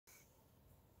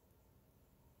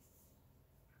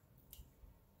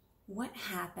What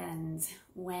happens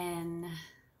when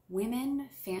women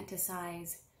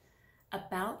fantasize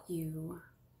about you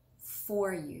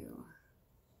for you?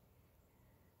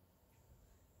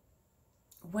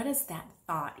 What does that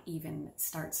thought even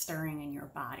start stirring in your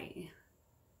body?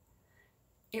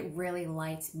 It really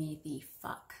lights me the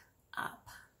fuck up.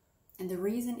 And the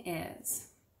reason is,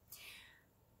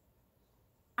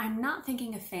 I'm not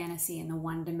thinking of fantasy in the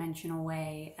one-dimensional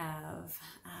way of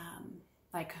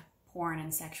like porn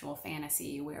and sexual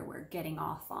fantasy where we're getting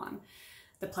off on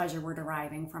the pleasure we're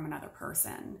deriving from another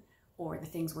person or the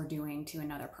things we're doing to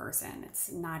another person.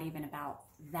 It's not even about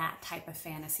that type of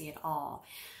fantasy at all.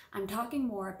 I'm talking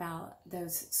more about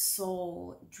those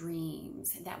soul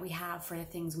dreams that we have for the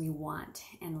things we want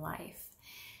in life.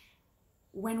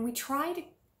 When we try to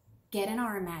get in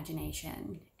our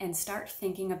imagination and start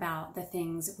thinking about the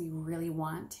things we really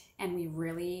want and we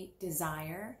really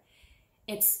desire,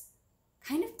 it's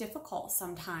kind of difficult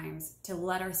sometimes to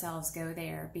let ourselves go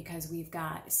there because we've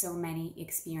got so many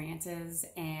experiences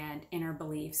and inner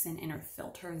beliefs and inner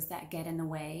filters that get in the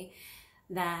way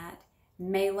that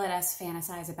may let us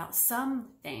fantasize about some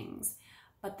things,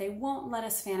 but they won't let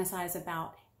us fantasize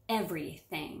about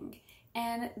everything.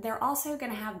 And they're also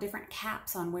going to have different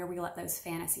caps on where we let those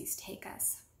fantasies take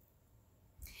us.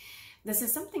 This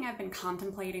is something I've been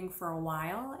contemplating for a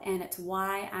while, and it's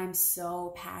why I'm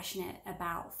so passionate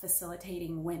about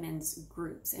facilitating women's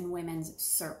groups and women's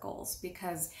circles,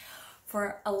 because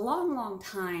for a long, long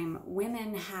time,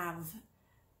 women have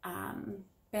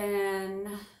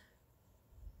been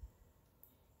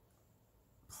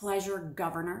pleasure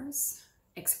governors,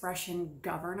 expression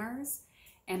governors,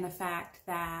 and the fact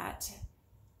that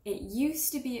it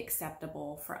used to be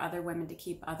acceptable for other women to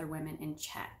keep other women in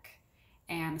check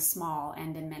and small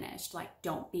and diminished. Like,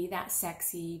 don't be that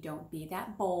sexy, don't be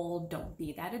that bold, don't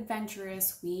be that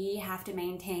adventurous. We have to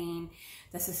maintain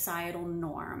the societal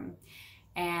norm.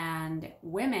 And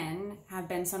women have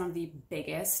been some of the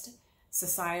biggest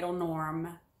societal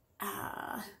norm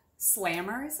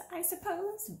slammers, I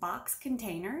suppose, box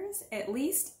containers, at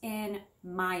least in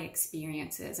my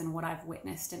experiences and what I've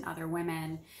witnessed in other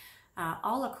women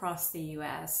all across the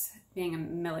US. Being a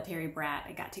military brat,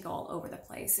 I got to go all over the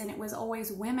place, and it was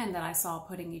always women that I saw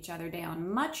putting each other down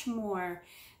much more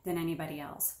than anybody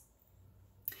else.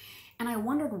 And I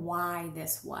wondered why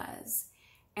this was.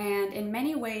 And in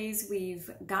many ways, we've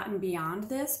gotten beyond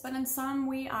this, but in some,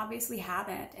 we obviously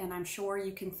haven't. And I'm sure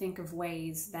you can think of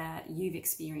ways that you've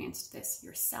experienced this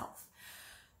yourself.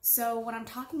 So when I'm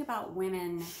talking about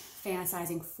women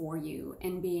fantasizing for you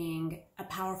and being a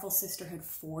powerful sisterhood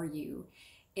for you,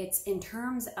 it's in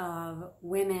terms of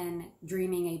women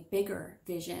dreaming a bigger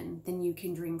vision than you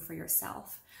can dream for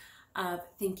yourself, of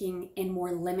thinking in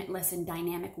more limitless and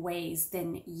dynamic ways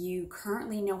than you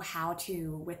currently know how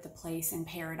to with the place and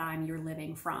paradigm you're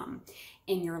living from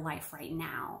in your life right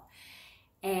now.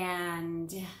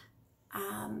 And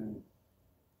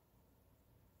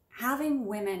having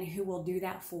women who will do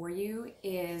that for you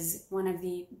is one of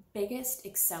the biggest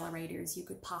accelerators you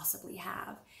could possibly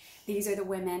have. These are the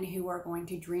women who are going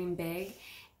to dream big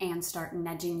and start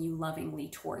nudging you lovingly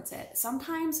towards it.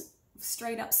 Sometimes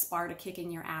straight up Sparta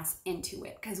kicking your ass into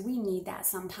it, because we need that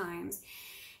sometimes.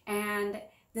 And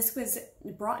this was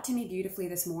brought to me beautifully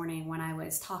this morning when I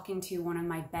was talking to one of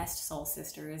my best soul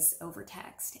sisters over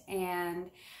text.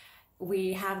 And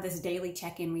we have this daily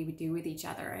check-in we would do with each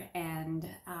other, and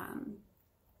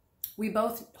we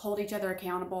both hold each other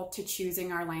accountable to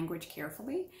choosing our language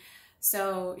carefully.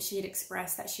 So she had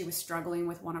expressed that she was struggling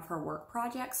with one of her work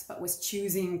projects, but was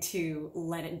choosing to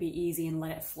let it be easy and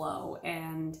let it flow,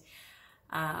 and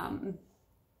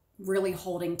really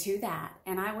holding to that.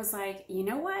 And I was like, you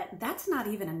know what? That's not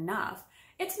even enough.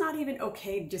 It's not even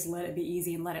okay to just let it be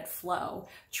easy and let it flow.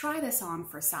 Try this on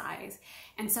for size.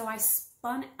 And so I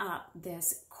spun up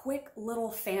this quick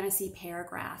little fantasy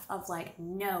paragraph of like,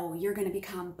 no, you're going to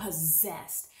become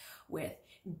possessed with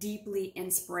deeply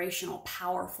inspirational,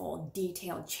 powerful,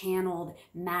 detailed, channeled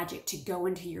magic to go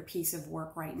into your piece of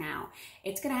work right now.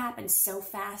 It's going to happen so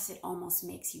fast it almost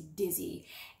makes you dizzy,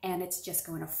 and it's just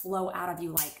going to flow out of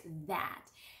you like that.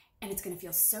 And it's going to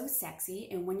feel so sexy.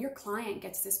 And when your client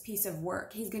gets this piece of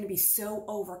work, he's going to be so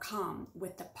overcome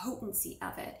with the potency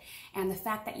of it and the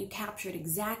fact that you captured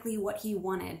exactly what he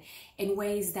wanted in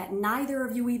ways that neither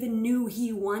of you even knew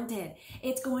he wanted.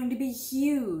 It's going to be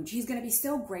huge. He's going to be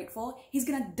so grateful. He's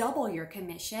going to double your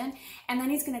commission. And then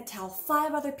he's going to tell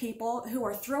 5 other people who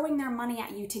are throwing their money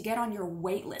at you to get on your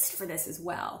wait list for this as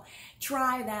well.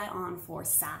 Try that on for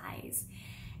size.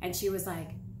 And she was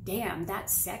like, damn,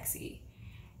 that's sexy.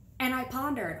 And I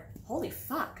pondered, holy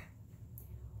fuck,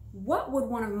 what would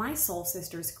one of my soul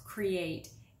sisters create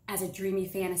as a dreamy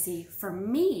fantasy for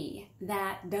me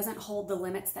that doesn't hold the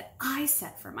limits that I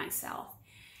set for myself?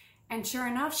 And sure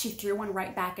enough, she threw one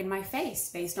right back in my face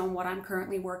based on what I'm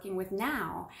currently working with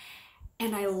now.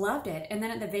 And I loved it. And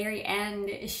then at the very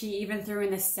end, she even threw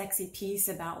in this sexy piece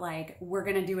about like, we're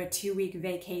gonna do a 2-week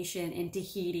vacation in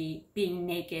Tahiti, being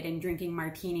naked and drinking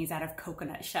martinis out of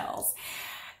coconut shells.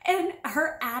 And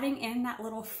her adding in that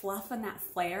little fluff and that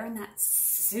flair and that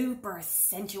super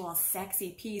sensual,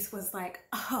 sexy piece was like,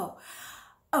 oh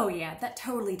yeah, that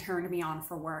totally turned me on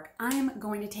for work. I'm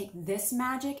going to take this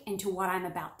magic into what I'm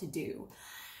about to do.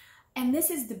 And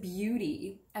this is the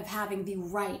beauty of having the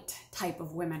right type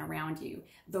of women around you,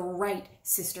 the right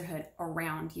sisterhood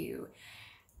around you,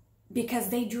 because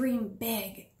they dream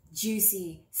big,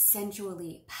 juicy,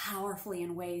 sensually, powerfully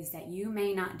in ways that you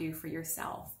may not do for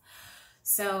yourself.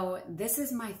 So this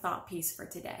is my thought piece for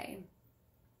today.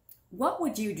 What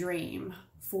would you dream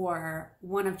for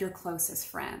one of your closest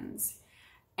friends?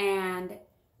 And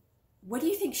what do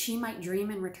you think she might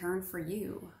dream in return for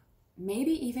you?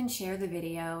 Maybe even share the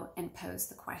video and pose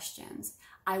the questions.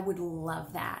 I would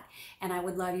love that. And I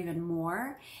would love even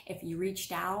more if you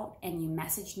reached out and you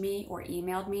messaged me or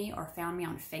emailed me or found me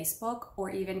on Facebook or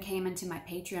even came into my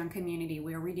Patreon community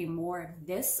where we do more of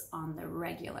this on the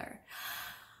regular.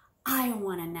 I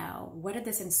want to know, what did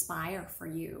this inspire for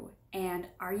you? And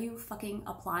are you fucking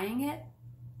applying it?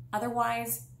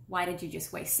 Otherwise, why did you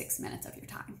just waste 6 minutes of your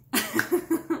time?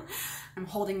 I'm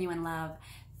holding you in love.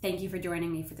 Thank you for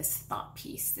joining me for this thought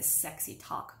piece, this sexy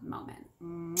talk moment.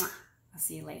 Mwah. I'll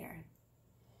see you later.